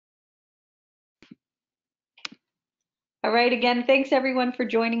All right, again, thanks everyone for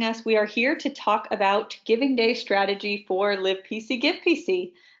joining us. We are here to talk about Giving Day strategy for Live PC, Give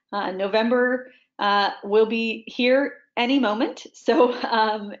PC. November will be here any moment, so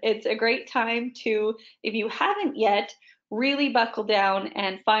it's a great time to, if you haven't yet, really buckle down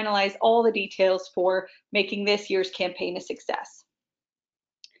and finalize all the details for making this year's campaign a success.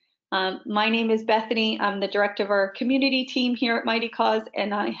 My name is Bethany. I'm the director of our community team here at Mightycause,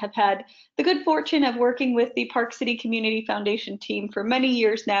 and I have had the good fortune of working with the Park City Community Foundation team for many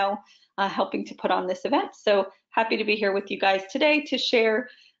years now, helping to put on this event. So happy to be here with you guys today to share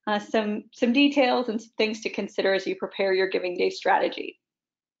some details and some things to consider as you prepare your Giving Day strategy.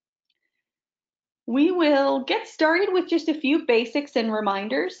 We will get started with just a few basics and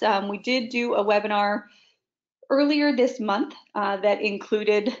reminders. We did do a webinar earlier this month that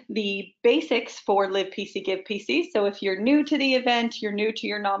included the basics for Live PC, Give PC. So if you're new to the event, you're new to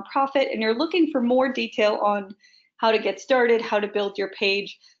your nonprofit, and you're looking for more detail on how to get started, how to build your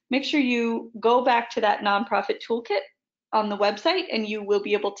page, make sure you go back to that nonprofit toolkit on the website, and you will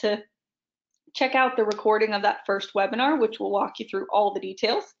be able to check out the recording of that first webinar, which will walk you through all the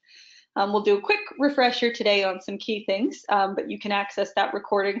details. We'll do a quick refresher today on some key things, but you can access that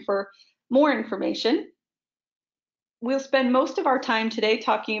recording for more information. We'll spend most of our time today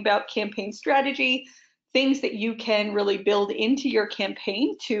talking about campaign strategy, things that you can really build into your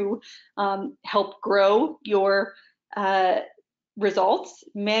campaign to help grow your results.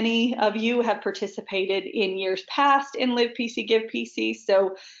 Many of you have participated in years past in Live PC, Give PC.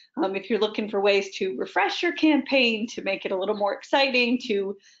 So if you're looking for ways to refresh your campaign, to make it a little more exciting,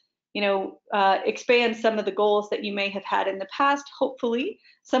 to expand some of the goals that you may have had in the past, hopefully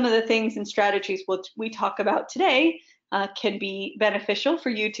some of the things and strategies we talk about today can be beneficial for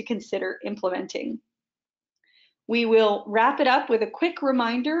you to consider implementing. We will wrap it up with a quick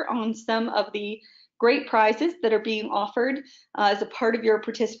reminder on some of the great prizes that are being offered as a part of your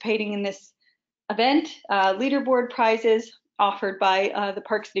participating in this event. Leaderboard prizes offered by the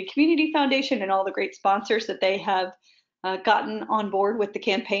Park City Community Foundation and all the great sponsors that they have gotten on board with the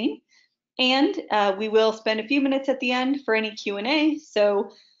campaign. And we will spend a few minutes at the end for any Q&A.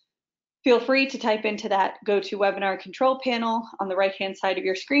 So feel free to type into that GoToWebinar control panel on the right-hand side of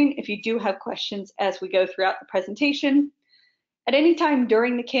your screen if you do have questions as we go throughout the presentation. At any time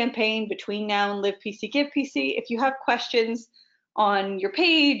during the campaign, between now and Live PC, Give PC, if you have questions on your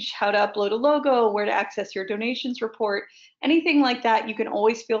page, how to upload a logo, where to access your donations report, anything like that, you can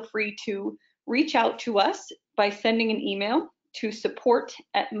always feel free to reach out to us by sending an email to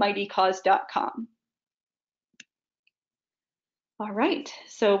support@mightycause.com. All right,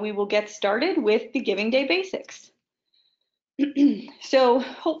 so we will get started with the Giving Day basics. So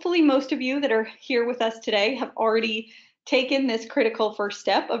hopefully most of you that are here with us today have already taken this critical first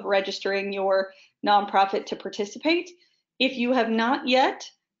step of registering your nonprofit to participate. If you have not yet,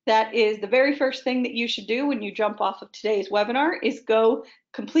 that is the very first thing that you should do when you jump off of today's webinar is go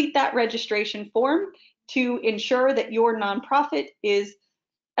complete that registration form to ensure that your nonprofit is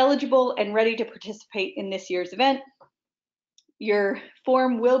eligible and ready to participate in this year's event. Your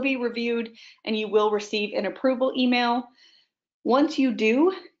form will be reviewed and you will receive an approval email. Once you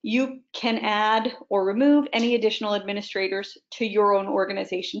do, you can add or remove any additional administrators to your own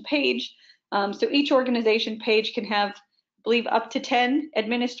organization page. So each organization page can have, I believe, up to 10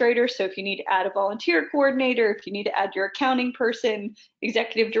 administrators. So if you need to add a volunteer coordinator, if you need to add your accounting person,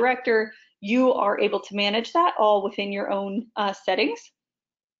 executive director, you are able to manage that all within your own settings.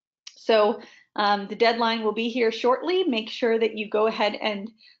 So the deadline will be here shortly. Make sure that you go ahead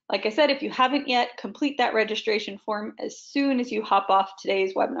and, like I said, if you haven't yet, complete that registration form as soon as you hop off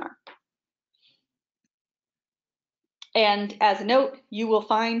today's webinar. And as a note, you will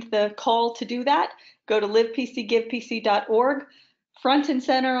find the call to do that. Go to livepcgivepc.org. Front and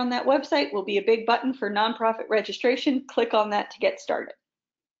center on that website will be a big button for nonprofit registration. Click on that to get started.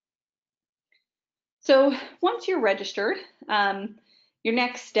 So once you're registered, your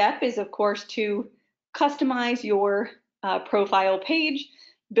next step is, of course, to customize your profile page,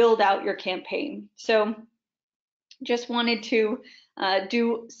 build out your campaign. So just wanted to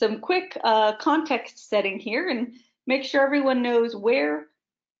do some quick context setting here and make sure everyone knows where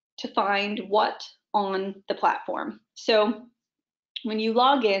to find what on the platform. So when you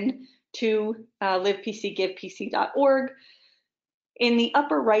log in to livepcgivepc.org, in the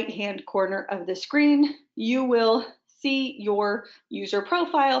upper right-hand corner of the screen, you will see your user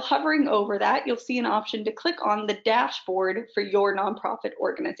profile. Hovering over that, you'll see an option to click on the dashboard for your nonprofit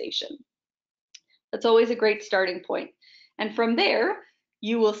organization. That's always a great starting point. And from there,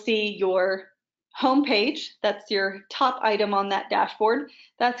 you will see your home page. That's your top item on that dashboard.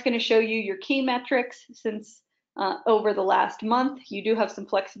 That's going to show you your key metrics. Since over the last month. You do have some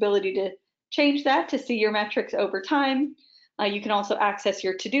flexibility to change that to see your metrics over time. You can also access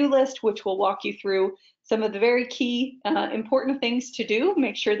your to-do list, which will walk you through some of the very key important things to do.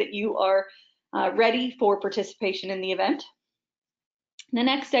 Make sure that you are ready for participation in the event. The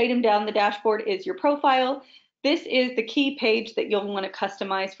next item down the dashboard is your profile. This is the key page that you'll want to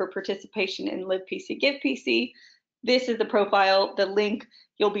customize for participation in Live PC Give PC. This is the profile, the link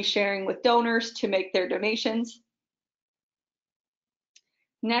you'll be sharing with donors to make their donations.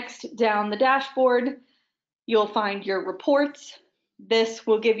 Next, down the dashboard, you'll find your reports. This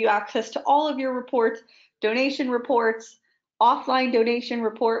will give you access to all of your reports, donation reports, offline donation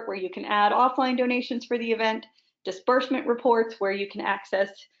report where you can add offline donations for the event, disbursement reports where you can access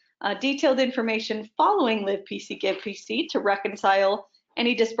detailed information following Live PC Give PC to reconcile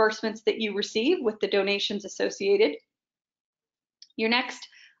any disbursements that you receive with the donations associated. Your next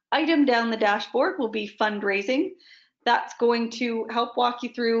item down the dashboard will be fundraising. That's going to help walk you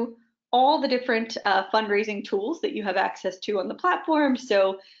through all the different fundraising tools that you have access to on the platform.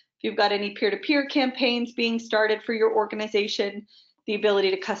 So if you've got any peer-to-peer campaigns being started for your organization, the ability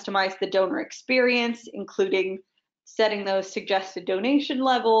to customize the donor experience, including setting those suggested donation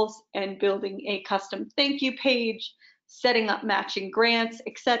levels and building a custom thank you page, setting up matching grants,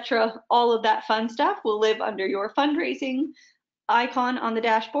 etc. All of that fun stuff will live under your fundraising icon on the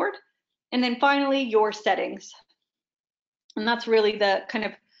dashboard. And then finally, your settings. And that's really the kind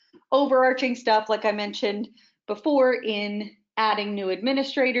of overarching stuff, like I mentioned before, in adding new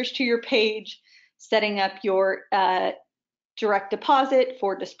administrators to your page, setting up your direct deposit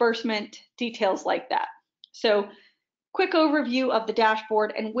for disbursement, details like that. So quick overview of the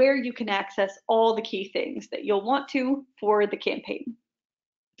dashboard and where you can access all the key things that you'll want to for the campaign.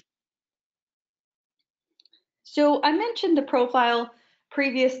 So I mentioned the profile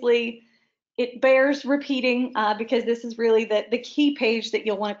previously. It bears repeating because this is really the key page that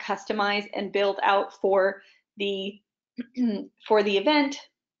you'll want to customize and build out for the event.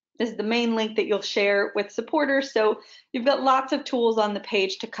 This is the main link that you'll share with supporters. So you've got lots of tools on the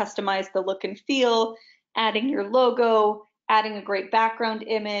page to customize the look and feel, adding your logo, adding a great background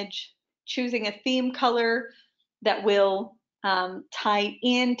image, choosing a theme color that will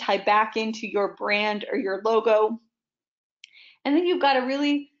tie back into your brand or your logo. And then you've got a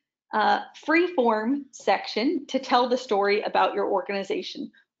really free form section to tell the story about your organization.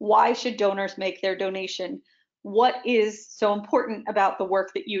 Why should donors make their donation? What is so important about the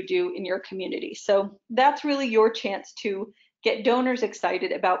work that you do in your community? So that's really your chance to get donors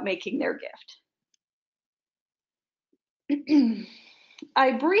excited about making their gift.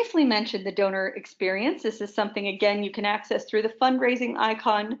 I briefly mentioned the donor experience. This is something, again, you can access through the fundraising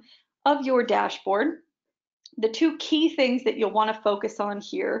icon of your dashboard. The two key things that you'll want to focus on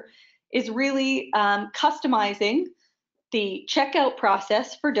here is really customizing the checkout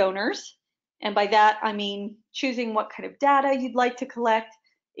process for donors. And by that, I mean choosing what kind of data you'd like to collect.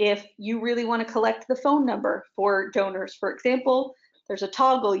 If you really want to collect the phone number for donors, for example, there's a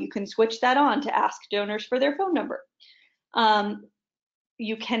toggle, you can switch that on to ask donors for their phone number.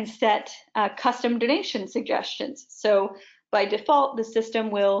 You can set custom donation suggestions. So by default, the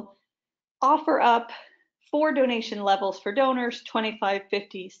system will offer up 4 donation levels for donors, $25,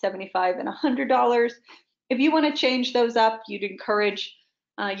 $50, $75, and $100. If you want to change those up, you'd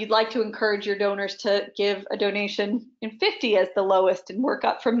like to encourage your donors to give a donation in 50 as the lowest and work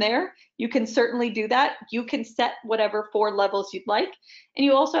up from there. You can certainly do that. You can set whatever 4 levels you'd like. And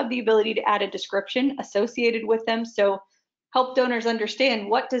you also have the ability to add a description associated with them. So help donors understand,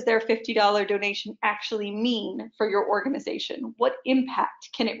 what does their $50 donation actually mean for your organization? What impact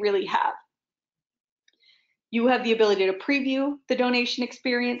can it really have? You have the ability to preview the donation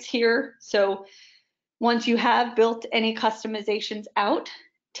experience here. So once you have built any customizations out,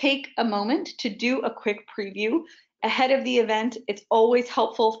 take a moment to do a quick preview ahead of the event. It's always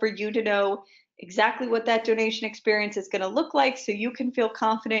helpful for you to know exactly what that donation experience is going to look like so you can feel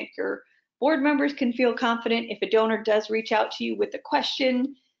confident, your board members can feel confident. If a donor does reach out to you with a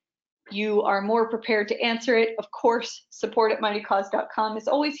question, you are more prepared to answer it. Of course, support@mightycause.com is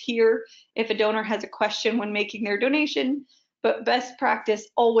always here if a donor has a question when making their donation, but best practice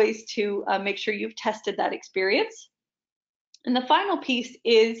always to make sure you've tested that experience. And the final piece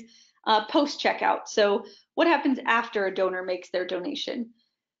is post-checkout. So what happens after a donor makes their donation?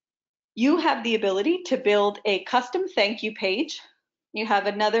 You have the ability to build a custom thank you page. You have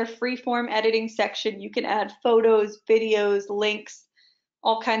another free-form editing section. You can add photos, videos, links,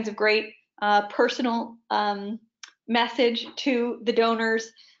 all kinds of great personal message to the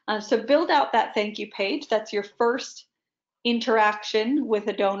donors. So build out that thank you page. That's your first interaction with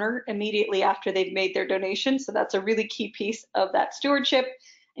a donor immediately after they've made their donation. So that's a really key piece of that stewardship.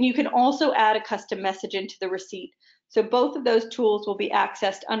 And you can also add a custom message into the receipt. So both of those tools will be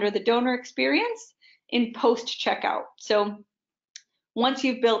accessed under the donor experience in post checkout. So once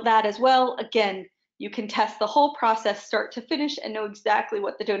you've built that as well, again, you can test the whole process start to finish and know exactly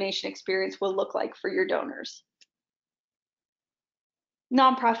what the donation experience will look like for your donors.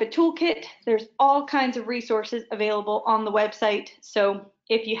 Nonprofit Toolkit, there's all kinds of resources available on the website. So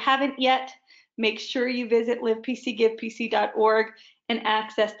if you haven't yet, make sure you visit livepcgivepc.org and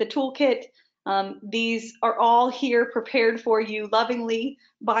access the toolkit. These are all here prepared for you lovingly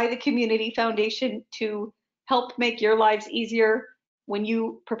by the Community Foundation to help make your lives easier when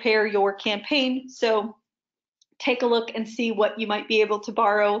you prepare your campaign. So take a look and see what you might be able to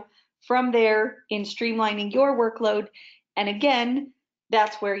borrow from there in streamlining your workload. And again,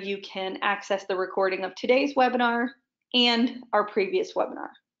 that's where you can access the recording of today's webinar and our previous webinar.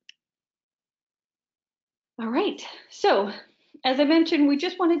 All right, so as I mentioned, we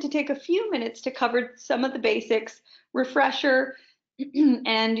just wanted to take a few minutes to cover some of the basics, refresher,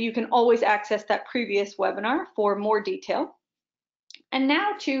 and you can always access that previous webinar for more detail. And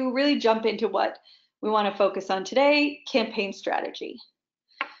now to really jump into what we want to focus on today, campaign strategy.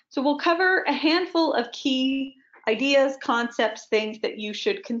 So we'll cover a handful of key ideas, concepts, things that you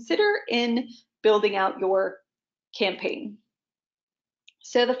should consider in building out your campaign.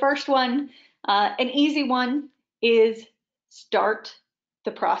 So the first one, an easy one, is start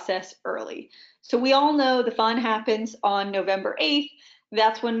the process early. So we all know the fun happens on November 8th.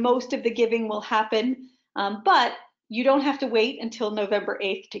 That's when most of the giving will happen, but you don't have to wait until November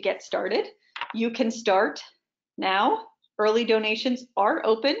 8th to get started. You can start now. Early donations are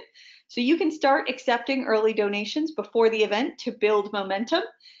open, so you can start accepting early donations before the event to build momentum.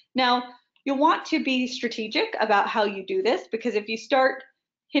 Now, you'll want to be strategic about how you do this, because if you start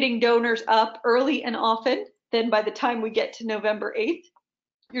hitting donors up early and often, then by the time we get to November 8th,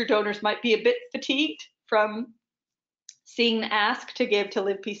 your donors might be a bit fatigued from seeing the ask to give to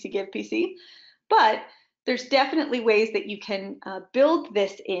Live PC Give PC. But there's definitely ways that you can build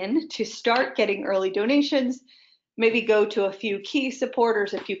this in to start getting early donations. Maybe go to a few key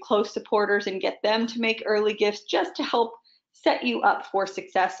supporters, a few close supporters, and get them to make early gifts just to help set you up for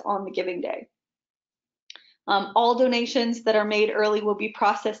success on the giving day. All donations that are made early will be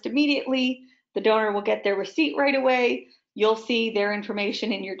processed immediately. The donor will get their receipt right away. You'll see their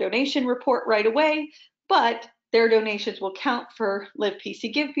information in your donation report right away, but their donations will count for Live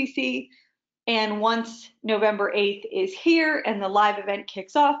PC Give PC. And once November 8th is here and the live event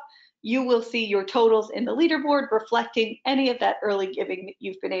kicks off, you will see your totals in the leaderboard reflecting any of that early giving that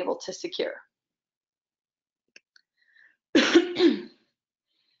you've been able to secure.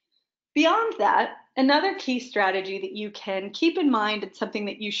 Beyond that, another key strategy that you can keep in mind and something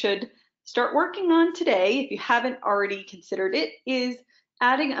that you should start working on today, if you haven't already considered it, is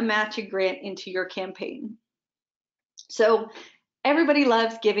adding a matching grant into your campaign. So everybody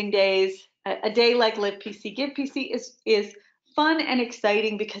loves giving days. A day like Live PC Give PC is fun and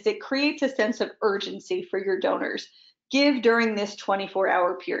exciting because it creates a sense of urgency for your donors. Give during this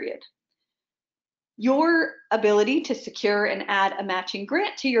 24-hour period. Your ability to secure and add a matching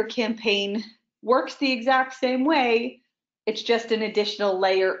grant to your campaign works the exact same way. It's just an additional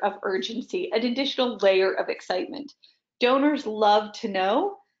layer of urgency, an additional layer of excitement. Donors love to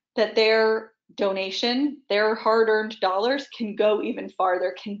know that their donation, their hard-earned dollars, can go even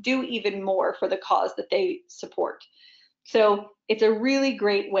farther, can do even more for the cause that they support. So it's a really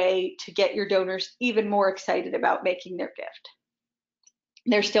great way to get your donors even more excited about making their gift.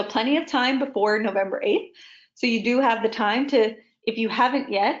 There's still plenty of time before November 8th, so you do have the time to, if you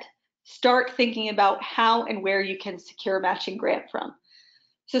haven't yet, start thinking about how and where you can secure a matching grant from.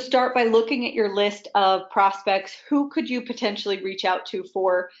 So start by looking at your list of prospects. Who could you potentially reach out to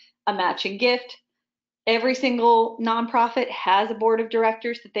for a matching gift? Every single nonprofit has a board of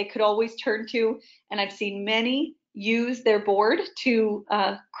directors that they could always turn to, and I've seen many use their board to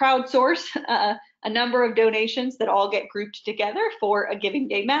crowdsource a number of donations that all get grouped together for a giving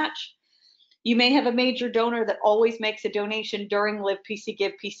day match. You may have a major donor that always makes a donation during Live PC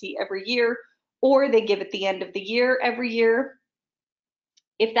Give PC every year, or they give at the end of the year every year.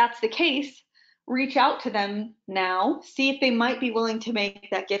 If that's the case, reach out to them now, see if they might be willing to make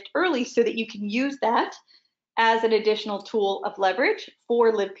that gift early so that you can use that as an additional tool of leverage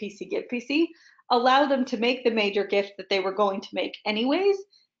for Live PC Give PC. Allow them to make the major gift that they were going to make anyways,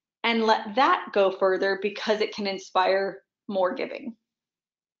 and let that go further because it can inspire more giving.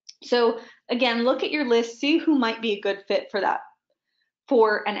 So again, look at your list, see who might be a good fit for that,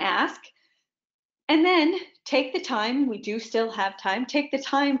 for an ask, and then take the time, we do still have time, take the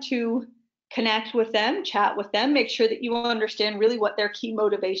time to connect with them, chat with them, make sure that you understand really what their key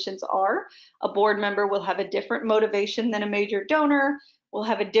motivations are. A board member will have a different motivation than a major donor, will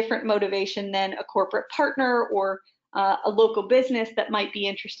have a different motivation than a corporate partner or a local business that might be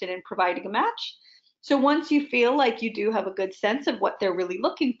interested in providing a match. So once you feel like you do have a good sense of what they're really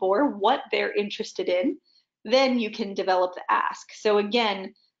looking for, what they're interested in, then you can develop the ask. So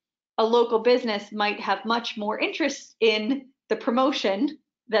again, a local business might have much more interest in the promotion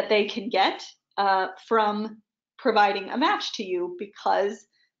that they can get from providing a match to you, because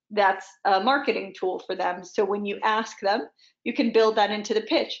that's a marketing tool for them. So when you ask them, you can build that into the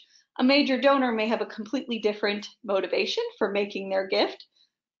pitch. A major donor may have a completely different motivation for making their gift.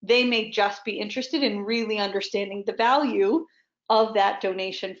 They may just be interested in really understanding the value of that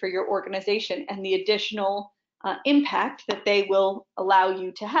donation for your organization and the additional impact that they will allow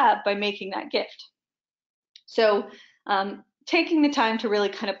you to have by making that gift. So taking the time to really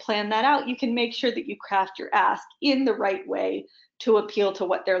kind of plan that out, you can make sure that you craft your ask in the right way to appeal to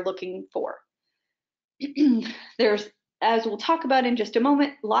what they're looking for. There's, as we'll talk about in just a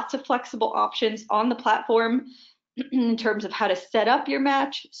moment, lots of flexible options on the platform in terms of how to set up your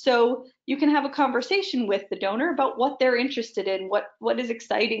match. So you can have a conversation with the donor about what they're interested in, what is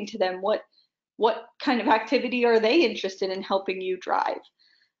exciting to them, what kind of activity are they interested in helping you drive.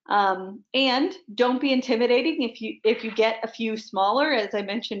 And don't be intimidating if you get a few smaller, as I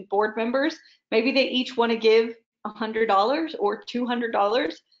mentioned, board members. Maybe they each want to give $100 or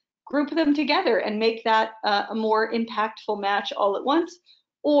 $200. Group them together and make that a more impactful match all at once.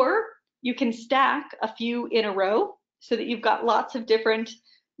 Or you can stack a few in a row so that you've got lots of different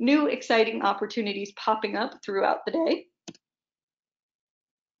new exciting opportunities popping up throughout the day.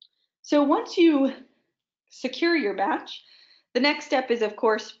 So once you secure your match, the next step is, of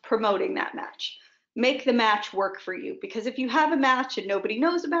course, promoting that match. Make the match work for you, because if you have a match and nobody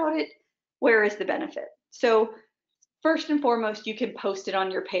knows about it, where is the benefit? So first and foremost, you can post it on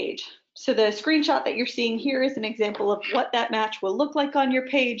your page. So the screenshot that you're seeing here is an example of what that match will look like on your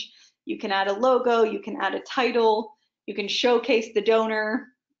page. You can add a logo, you can add a title, you can showcase the donor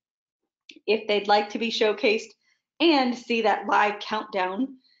if they'd like to be showcased, and see that live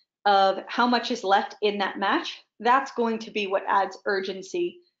countdown of how much is left in that match. That's going to be what adds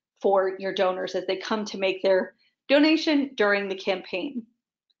urgency for your donors as they come to make their donation during the campaign.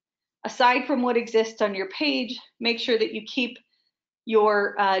 Aside from what exists on your page, make sure that you keep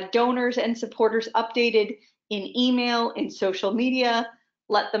your donors and supporters updated in email, in social media.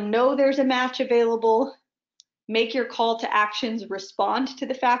 Let them know there's a match available. Make your call to actions respond to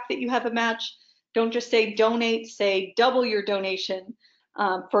the fact that you have a match. Don't just say donate, say double your donation,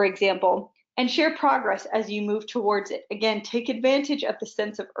 for example, and share progress as you move towards it. Again, take advantage of the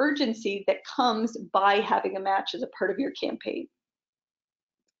sense of urgency that comes by having a match as a part of your campaign.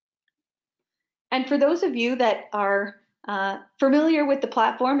 And for those of you that are familiar with the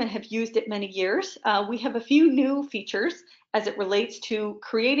platform and have used it many years, we have a few new features as it relates to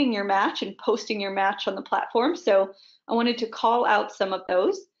creating your match and posting your match on the platform. So I wanted to call out some of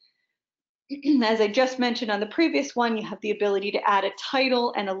those. As I just mentioned on the previous one, you have the ability to add a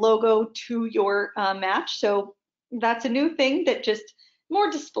title and a logo to your match. So that's a new thing that just more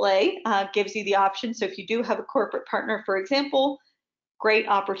display gives you the option. So if you do have a corporate partner, for example, great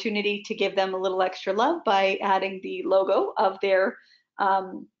opportunity to give them a little extra love by adding the logo of their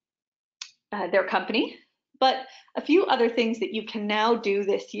company. But a few other things that you can now do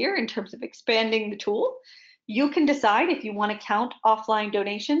this year in terms of expanding the tool. You can decide if you want to count offline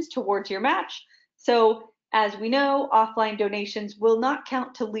donations towards your match. So as we know, offline donations will not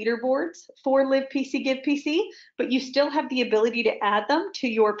count to leaderboards for Live PC Give PC, but you still have the ability to add them to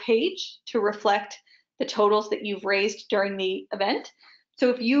your page to reflect the totals that you've raised during the event. So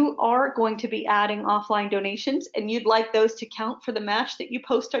if you are going to be adding offline donations and you'd like those to count for the match that you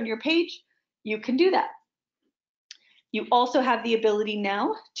post on your page, you can do that. You also have the ability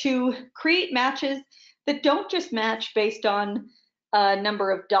now to create matches that don't just match based on a number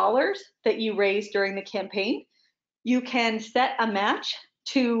of dollars that you raise during the campaign. You can set a match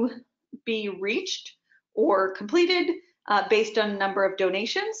to be reached or completed based on a number of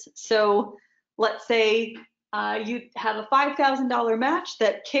donations. So let's say you have a $5,000 match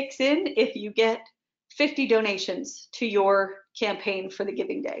that kicks in if you get 50 donations to your campaign for the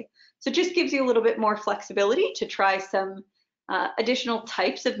giving day. So it just gives you a little bit more flexibility to try some additional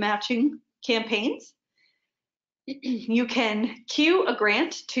types of matching campaigns. You can queue a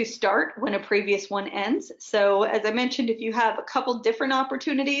grant to start when a previous one ends. So as I mentioned, if you have a couple different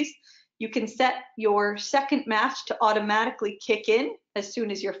opportunities, you can set your second match to automatically kick in as soon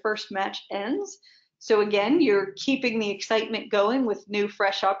as your first match ends. So again, you're keeping the excitement going with new,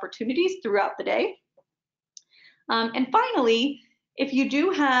 fresh opportunities throughout the day. And finally, if you do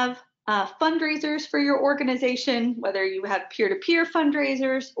have fundraisers for your organization, whether you have peer-to-peer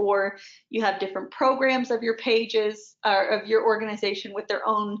fundraisers or you have different programs of your pages or of your organization with their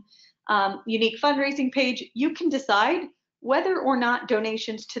own unique fundraising page, you can decide whether or not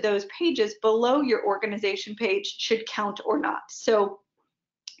donations to those pages below your organization page should count or not. So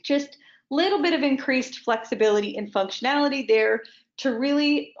just a little bit of increased flexibility and functionality there to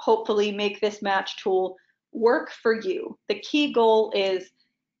really hopefully make this match tool work for you. The key goal is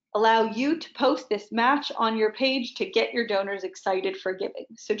allow you to post this match on your page to get your donors excited for giving.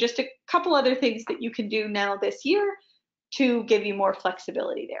 So just a couple other things that you can do now this year to give you more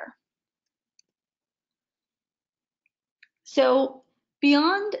flexibility there. So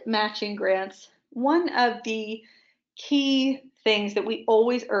beyond matching grants, one of the key things that we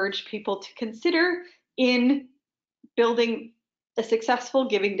always urge people to consider in building a successful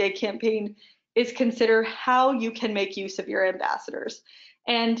Giving Day campaign is consider how you can make use of your ambassadors.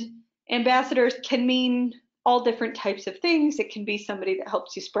 And ambassadors can mean all different types of things. It can be somebody that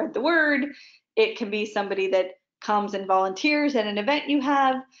helps you spread the word. It can be somebody that comes and volunteers at an event you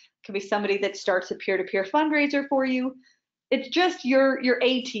have. It can be somebody that starts a peer-to-peer fundraiser for you. It's just your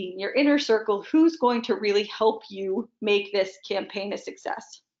A team, your inner circle, who's going to really help you make this campaign a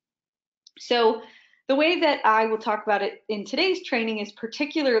success. So the way that I will talk about it in today's training is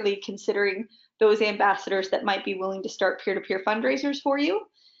particularly considering those ambassadors that might be willing to start peer-to-peer fundraisers for you.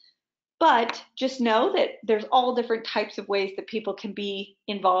 But just know that there's all different types of ways that people can be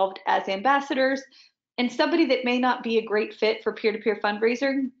involved as ambassadors, and somebody that may not be a great fit for peer-to-peer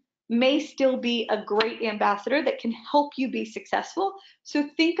fundraising may still be a great ambassador that can help you be successful. So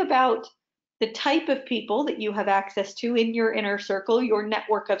think about the type of people that you have access to in your inner circle, your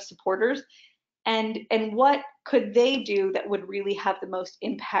network of supporters, and what could they do that would really have the most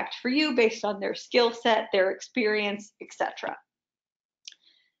impact for you based on their skill set, their experience, etc.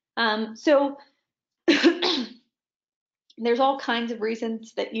 So there's all kinds of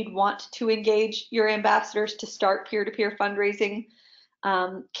reasons that you'd want to engage your ambassadors to start peer-to-peer fundraising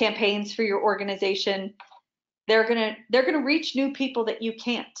campaigns for your organization. They're gonna reach new people that you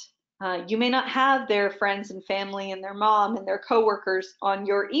can't. You may not have their friends and family and their mom and their coworkers on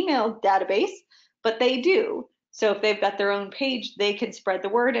your email database, but they do. So if they've got their own page, they can spread the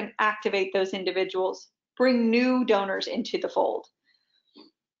word and activate those individuals, bring new donors into the fold.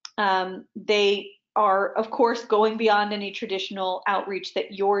 They are, of course, going beyond any traditional outreach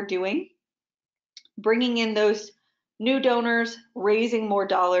that you're doing, bringing in those new donors, raising more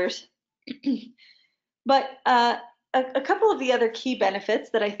dollars. But a couple of the other key benefits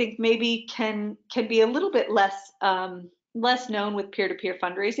that I think maybe can be a little bit less known with peer-to-peer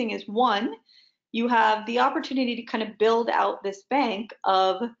fundraising is, one, you have the opportunity to kind of build out this bank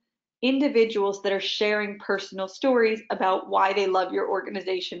of individuals that are sharing personal stories about why they love your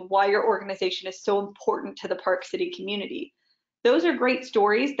organization, why your organization is so important to the Park City community. Those are great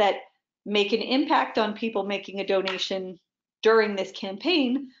stories that make an impact on people making a donation during this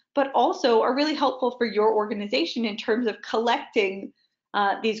campaign, but also are really helpful for your organization in terms of collecting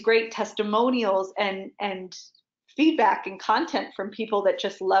these great testimonials and feedback and content from people that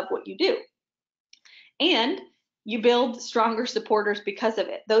just love what you do. And you build stronger supporters because of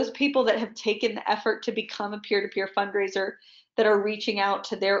it. Those people that have taken the effort to become a peer-to-peer fundraiser, that are reaching out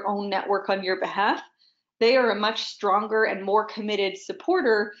to their own network on your behalf, they are a much stronger and more committed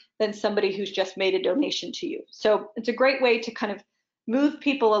supporter than somebody who's just made a donation to you. So it's a great way to kind of move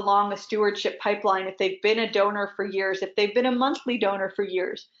people along a stewardship pipeline. If they've been a donor for years, if they've been a monthly donor for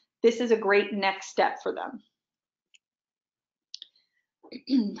years, this is a great next step for them.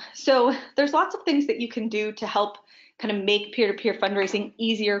 So there's lots of things that you can do to help kind of make peer-to-peer fundraising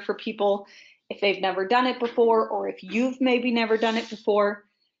easier for people if they've never done it before, or if you've maybe never done it before.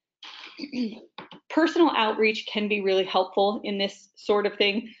 Personal outreach can be really helpful in this sort of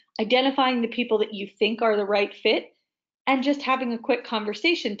thing, identifying the people that you think are the right fit and just having a quick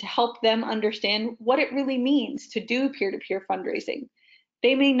conversation to help them understand what it really means to do peer-to-peer fundraising.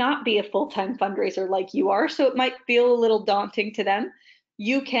 They may not be a full-time fundraiser like you are, so it might feel a little daunting to them.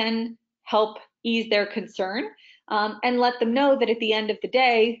 You can help ease their concern and let them know that at the end of the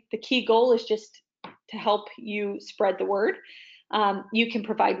day, the key goal is just to help you spread the word. You can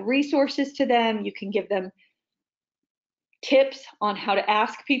provide resources to them. You can give them tips on how to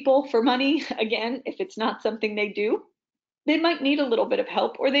ask people for money. Again, if it's not something they do, they might need a little bit of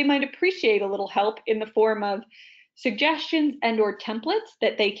help, or they might appreciate a little help in the form of suggestions and or templates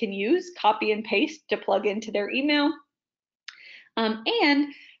that they can use, copy and paste to plug into their email.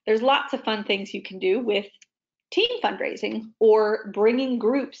 And there's lots of fun things you can do with team fundraising or bringing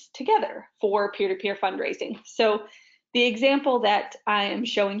groups together for peer-to-peer fundraising. So the example that I am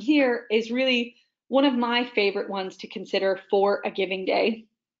showing here is really one of my favorite ones to consider for a giving day.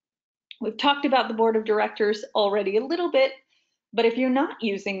 We've talked about the board of directors already a little bit, but if you're not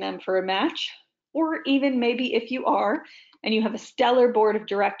using them for a match, or even maybe if you are, and you have a stellar board of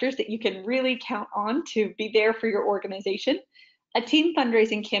directors that you can really count on to be there for your organization, a team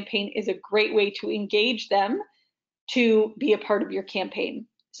fundraising campaign is a great way to engage them to be a part of your campaign.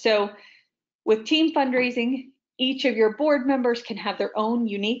 So with team fundraising, each of your board members can have their own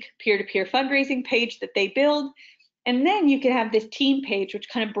unique peer-to-peer fundraising page that they build. And then you can have this team page, which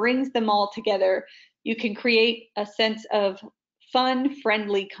kind of brings them all together. You can create a sense of fun,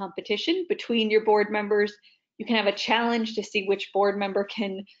 friendly competition between your board members. You can have a challenge to see which board member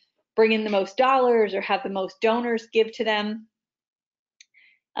can bring in the most dollars or have the most donors give to them.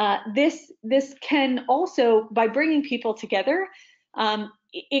 This can also, by bringing people together,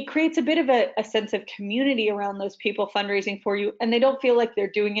 it creates a bit of a sense of community around those people fundraising for you, and they don't feel like they're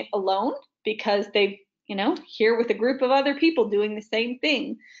doing it alone because they, here with a group of other people doing the same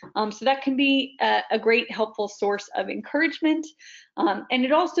thing. So that can be a great helpful source of encouragement. And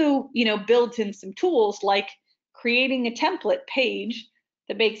it also, builds in some tools like creating a template page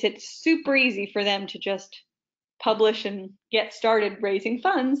that makes it super easy for them to just publish and get started raising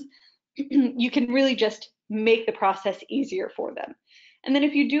funds. You can really just make the process easier for them. And then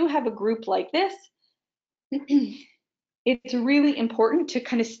if you do have a group like this, it's really important to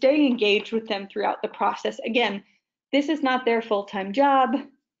kind of stay engaged with them throughout the process. Again, this is not their full-time job.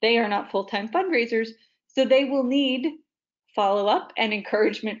 They are not full-time fundraisers, so they will need follow-up and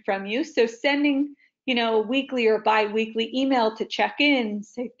encouragement from you. So sending, weekly or bi-weekly email to check in,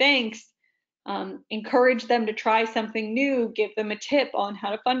 say thanks, encourage them to try something new, give them a tip on how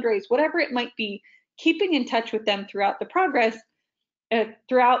to fundraise, whatever it might be, keeping in touch with them throughout the progress,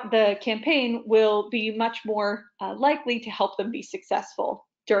 throughout the campaign will be much more likely to help them be successful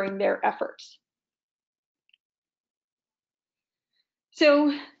during their efforts.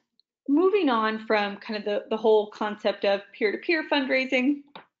 So moving on from kind of the whole concept of peer-to-peer fundraising,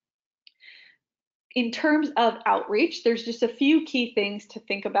 in terms of outreach, there's just a few key things to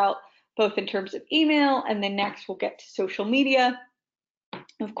think about, both in terms of email, and then next we'll get to social media.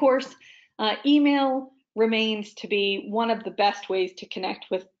 Of course, email remains to be one of the best ways to connect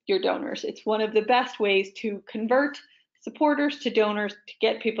with your donors. It's one of the best ways to convert supporters to donors, to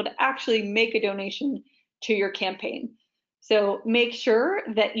get people to actually make a donation to your campaign. So make sure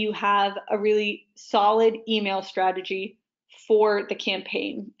that you have a really solid email strategy for the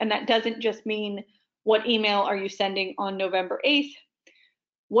campaign. And that doesn't just mean what email are you sending on November 8th?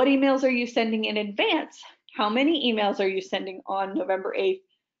 What emails are you sending in advance? How many emails are you sending on November 8th?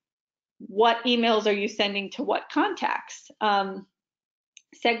 What emails are you sending to what contacts?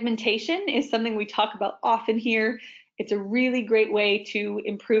 Segmentation is something we talk about often here. It's a really great way to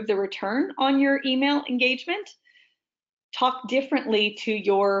improve the return on your email engagement. Talk differently to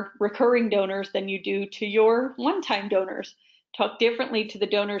your recurring donors than you do to your one-time donors. Talk differently to the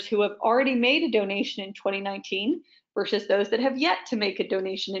donors who have already made a donation in 2019 versus those that have yet to make a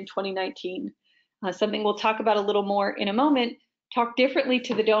donation in 2019. Something we'll talk about a little more in a moment. Talk differently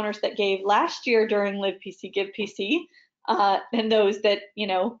to the donors that gave last year during Live PC, Give PC, than those that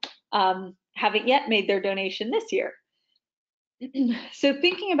haven't yet made their donation this year. So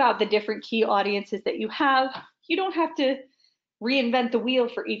thinking about the different key audiences that you have, you don't have to reinvent the wheel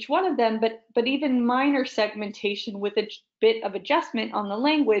for each one of them, but even minor segmentation with a bit of adjustment on the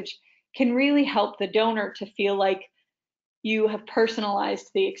language can really help the donor to feel like you have personalized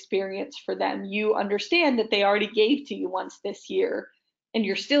the experience for them. You understand that they already gave to you once this year, and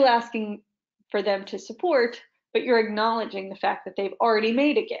you're still asking for them to support, but you're acknowledging the fact that they've already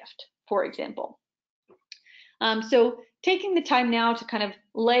made a gift, for example. So taking the time now to kind of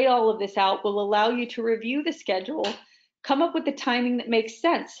lay all of this out will allow you to review the schedule, come up with the timing that makes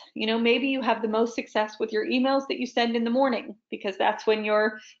sense. Maybe you have the most success with your emails that you send in the morning, because that's when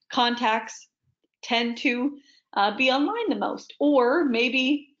your contacts tend to be online the most. Or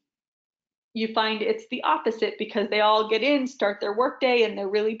maybe you find it's the opposite, because they all get in, start their workday, and they're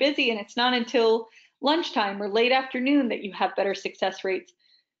really busy, and it's not until lunchtime or late afternoon that you have better success rates.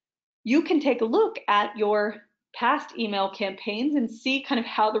 You can take a look at your past email campaigns and see kind of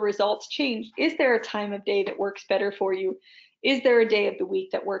how the results change. Is there a time of day that works better for you? Is there a day of the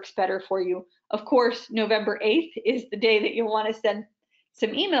week that works better for you? Of course, November 8th is the day that you'll want to send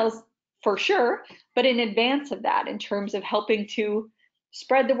some emails for sure, but in advance of that, in terms of helping to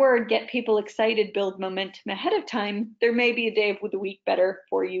Spread the word, get people excited, build momentum ahead of time. There may be a day of the week better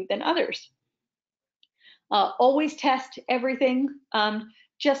for you than others. Always test everything.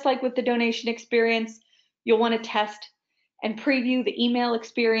 Just like with the donation experience, you'll want to test and preview the email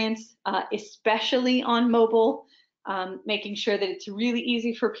experience, especially on mobile, making sure that it's really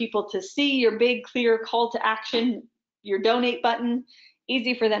easy for people to see your big, clear call to action, your donate button,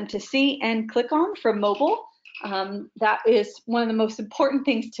 easy for them to see and click on from mobile. That is one of the most important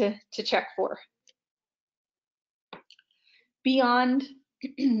things to check for. Beyond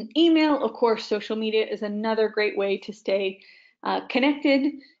email, of course, social media is another great way to stay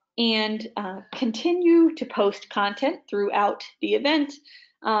connected and continue to post content throughout the event.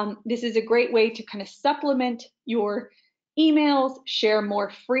 This is a great way to kind of supplement your emails, share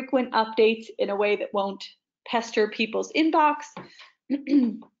more frequent updates in a way that won't pester people's inbox.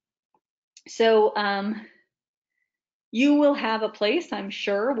 So you will have a place, I'm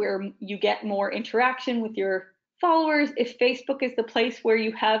sure, where you get more interaction with your followers. If Facebook is the place where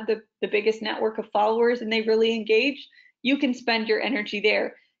you have the biggest network of followers and they really engage, you can spend your energy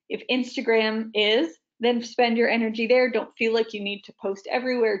there. If Instagram is, then spend your energy there. Don't feel like you need to post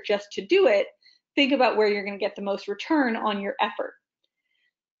everywhere just to do it. Think about where you're going to get the most return on your effort.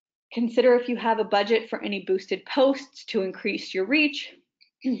 Consider if you have a budget for any boosted posts to increase your reach.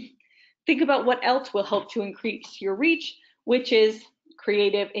 Think about what else will help to increase your reach, which is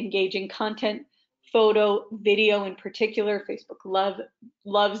creative, engaging content, photo, video in particular. Facebook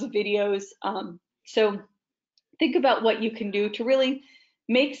loves videos. So think about what you can do to really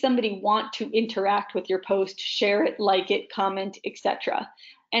make somebody want to interact with your post, share it, like it, comment, etc.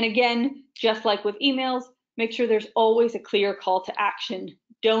 And again, just like with emails, make sure there's always a clear call to action.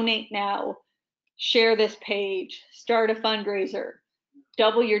 Donate now, share this page, start a fundraiser,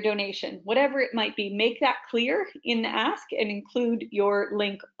 double your donation, whatever it might be, make that clear in the ask and include your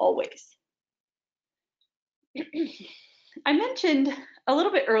link always. I mentioned a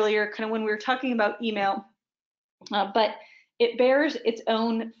little bit earlier, kind of when we were talking about email, but it bears its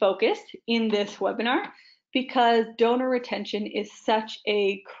own focus in this webinar because donor retention is such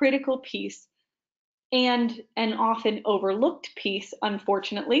a critical piece and an often overlooked piece,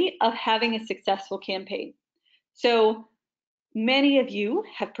 unfortunately, of having a successful campaign. So many of you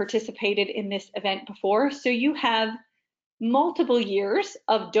have participated in this event before, so you have multiple years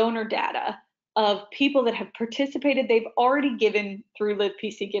of donor data of people that have participated. They've already given through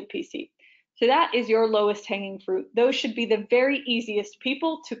LivePC, GivePC. So that is your lowest hanging fruit. Those should be the very easiest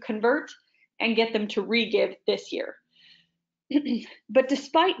people to convert and get them to re-give this year. But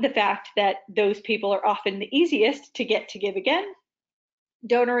despite the fact that those people are often the easiest to get to give again,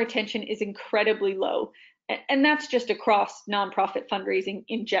 donor retention is incredibly low. And that's just across nonprofit fundraising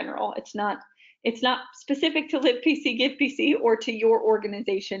in general. It's not specific to LivePC, GivePC, or to your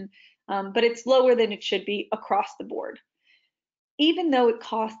organization, but it's lower than it should be across the board. Even though it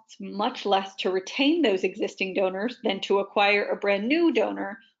costs much less to retain those existing donors than to acquire a brand new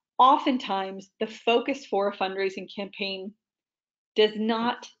donor, oftentimes the focus for a fundraising campaign does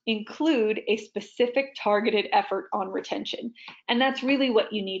not include a specific targeted effort on retention. And that's really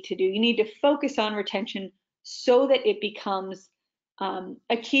what you need to do. You need to focus on retention so that it becomes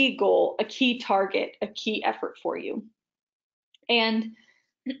a key goal, a key target, a key effort for you. And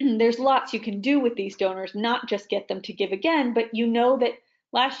there's lots you can do with these donors, not just get them to give again, but you know that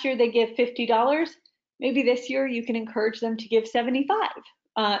last year they give $50. Maybe this year you can encourage them to give $75.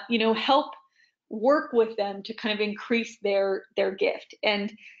 Help work with them to kind of increase their gift.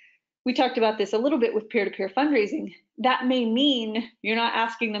 And we talked about this a little bit with peer-to-peer fundraising. That may mean you're not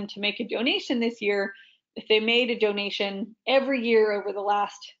asking them to make a donation this year. If they made a donation every year over the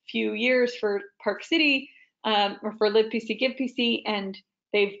last few years for Park City or for LivePC, GivePC, and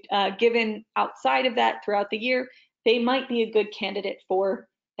they've given outside of that throughout the year, they might be a good candidate for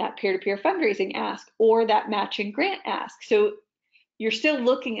that peer-to-peer fundraising ask or that matching grant ask. So you're still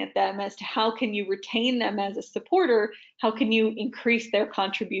looking at them as to how can you retain them as a supporter, how can you increase their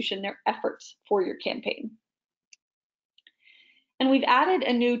contribution, their efforts for your campaign. And we've added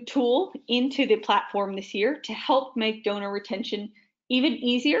a new tool into the platform this year to help make donor retention even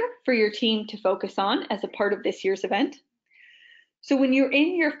easier for your team to focus on as a part of this year's event. So when you're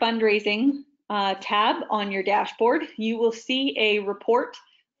in your fundraising tab on your dashboard, you will see a report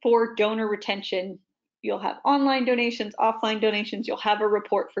for donor retention. You'll have online donations, offline donations. You'll have a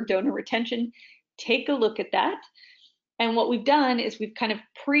report for donor retention. Take a look at that. And what we've done is we've kind of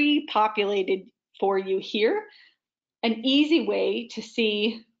pre-populated for you here an easy way to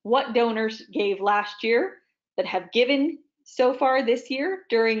see what donors gave last year that have given so far this year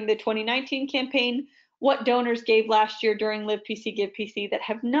during the 2019 campaign, what donors gave last year during Live PC Give PC that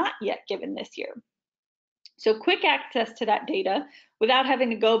have not yet given this year. So quick access to that data without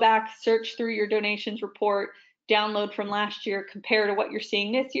having to go back, search through your donations report, download from last year, compare to what you're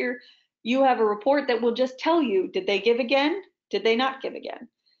seeing this year. You have a report that will just tell you, did they give again? Did they not give again?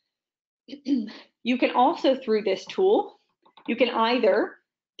 You can also, through this tool, you can either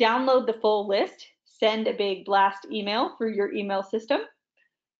download the full list, send a big blast email through your email system.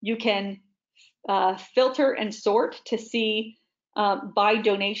 You can filter and sort to see by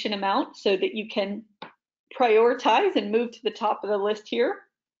donation amount so that you can prioritize and move to the top of the list here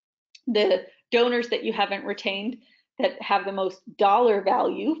the donors that you haven't retained that have the most dollar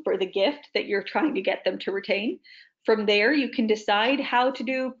value for the gift that you're trying to get them to retain. From there, you can decide how to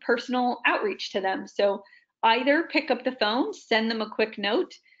do personal outreach to them. So either pick up the phone, send them a quick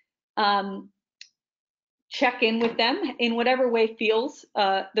note, check in with them in whatever way feels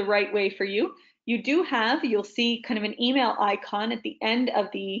the right way for you. You'll see kind of an email icon at the end of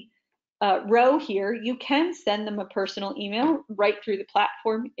the row here. You can send them a personal email right through the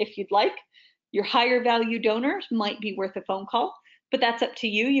platform if you'd like. Your higher value donors might be worth a phone call, but that's up to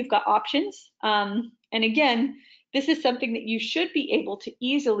you. You've got options. And again, this is something that you should be able to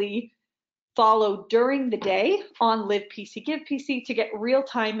easily follow during the day on Live PC Give PC to get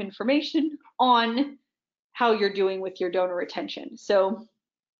real-time information on how you're doing with your donor retention. So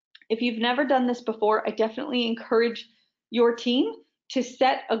if you've never done this before, I definitely encourage your team to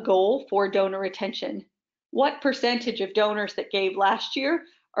set a goal for donor retention. What percentage of donors that gave last year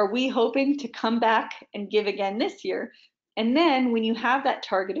are we hoping to come back and give again this year? And then when you have that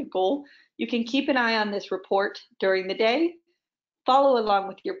targeted goal, you can keep an eye on this report during the day, follow along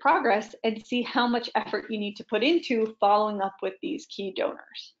with your progress, and see how much effort you need to put into following up with these key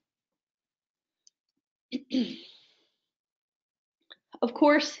donors. Of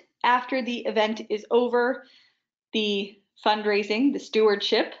course, after the event is over, the fundraising, the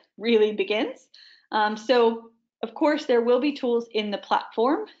stewardship really begins. So of course, there will be tools in the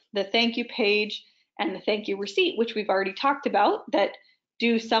platform, the thank you page and the thank you receipt, which we've already talked about, that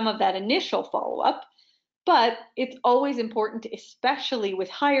do some of that initial follow-up. But it's always important, especially with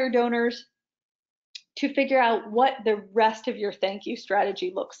higher donors, to figure out what the rest of your thank you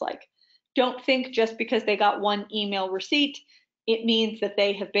strategy looks like. Don't think just because they got one email receipt, it means that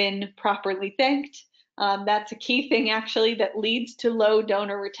they have been properly thanked. That's a key thing actually that leads to low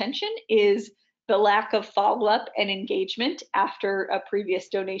donor retention, is the lack of follow-up and engagement after a previous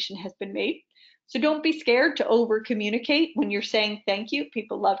donation has been made. So don't be scared to over communicate when you're saying thank you.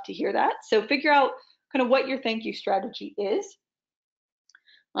 People love to hear that. So figure out kind of what your thank you strategy is.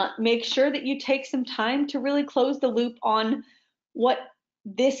 Make sure that you take some time to really close the loop on what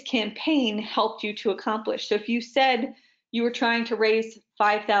this campaign helped you to accomplish. So if you said you were trying to raise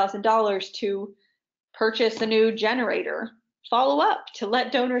 $5,000 to purchase a new generator, follow up to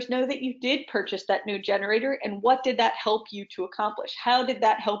let donors know that you did purchase that new generator and what did that help you to accomplish? How did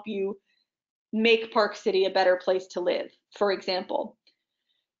that help you make Park City a better place to live, for example?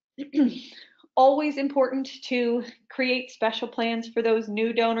 Always important to create special plans for those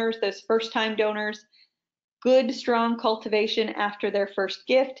new donors, those first-time donors. Good, strong cultivation after their first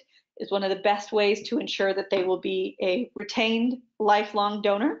gift is one of the best ways to ensure that they will be a retained lifelong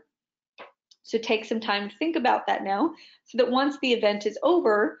donor. So take some time to think about that now, so that once the event is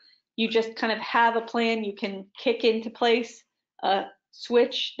over, you just kind of have a plan you can kick into place, a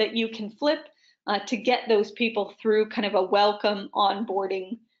switch that you can flip to get those people through kind of a welcome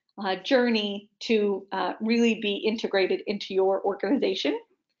onboarding journey to really be integrated into your organization.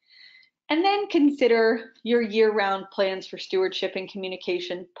 And then consider your year-round plans for stewardship and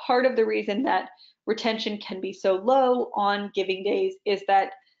communication. Part of the reason that retention can be so low on giving days is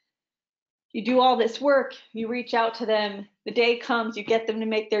that you do all this work, you reach out to them, the day comes, you get them to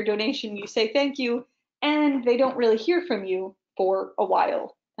make their donation, you say thank you, and they don't really hear from you for a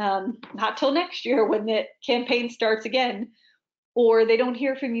while. Not till next year when the campaign starts again, or they don't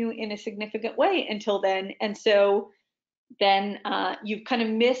hear from you in a significant way until then. And so then you've kind of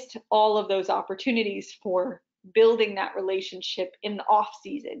missed all of those opportunities for building that relationship in the off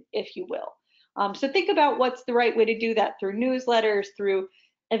season, if you will. So think about what's the right way to do that, through newsletters, through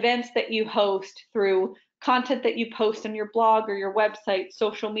events that you host, through content that you post on your blog or your website,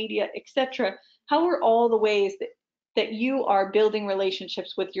 social media, etc. How are all the ways that you are building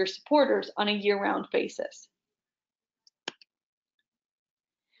relationships with your supporters on a year-round basis?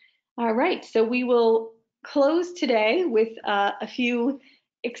 All right, so we will close today with a few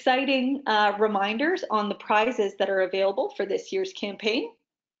exciting reminders on the prizes that are available for this year's campaign.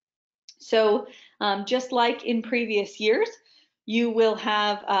 So just like in previous years, you will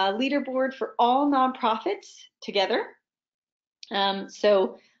have a leaderboard for all nonprofits together.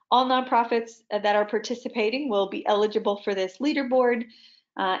 So all nonprofits that are participating will be eligible for this leaderboard,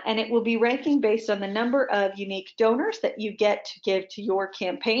 and it will be ranking based on the number of unique donors that you get to give to your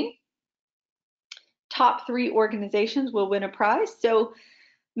campaign. Top 3 organizations will win a prize. So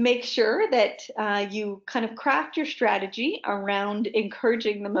make sure that you kind of craft your strategy around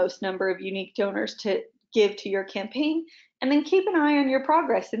encouraging the most number of unique donors to give to your campaign, and then keep an eye on your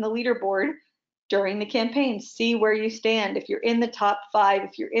progress in the leaderboard during the campaign. See where you stand. If you're in the top 5,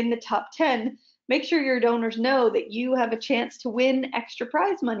 if you're in the top 10, make sure your donors know that you have a chance to win extra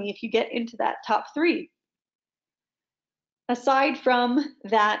prize money if you get into that top 3. Aside from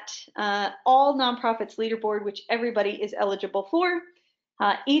that, all nonprofits leaderboard, which everybody is eligible for,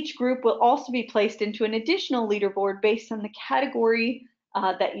 each group will also be placed into an additional leaderboard based on the category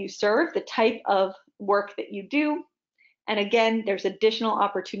that you serve, the type of work that you do. And again, there's additional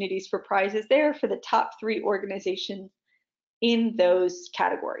opportunities for prizes there for the top 3 organizations in those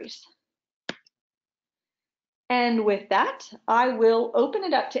categories. And with that, I will open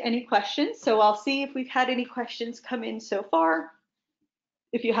it up to any questions. So I'll see if we've had any questions come in so far.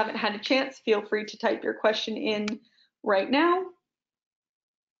 If you haven't had a chance, feel free to type your question in right now.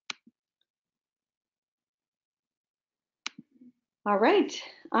 All right,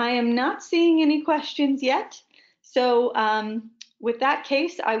 I am not seeing any questions yet. So with that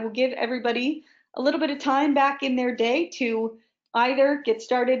case, I will give everybody a little bit of time back in their day to either get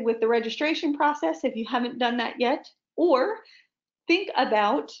started with the registration process if you haven't done that yet, or think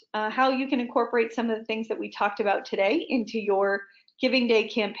about how you can incorporate some of the things that we talked about today into your Giving Day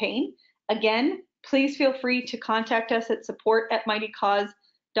campaign. Again, please feel free to contact us at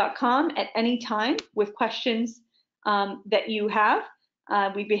support@mightycause.com at any time with questions that you have.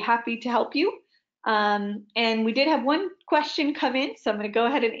 We'd be happy to help you. And we did have one question come in, so I'm going to go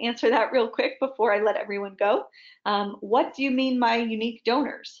ahead and answer that real quick before I let everyone go. What do you mean by unique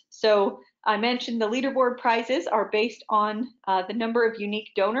donors? So I mentioned the leaderboard prizes are based on the number of unique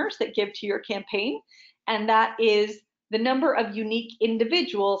donors that give to your campaign, and that is the number of unique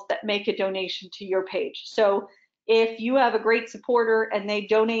individuals that make a donation to your page. So if you have a great supporter and they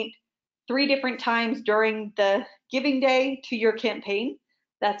donate 3 different times during the Giving Day to your campaign,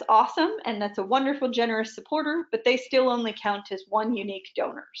 that's awesome, and that's a wonderful, generous supporter, but they still only count as 1 unique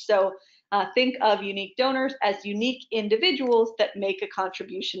donor. So think of unique donors as unique individuals that make a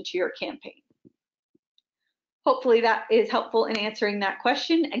contribution to your campaign. Hopefully that is helpful in answering that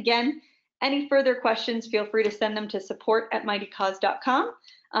question. Again, any further questions, feel free to send them to support@mightycause.com.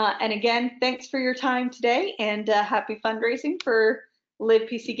 And again, thanks for your time today, and happy fundraising for Live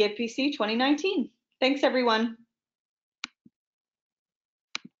PC Give PC 2019. Thanks, everyone.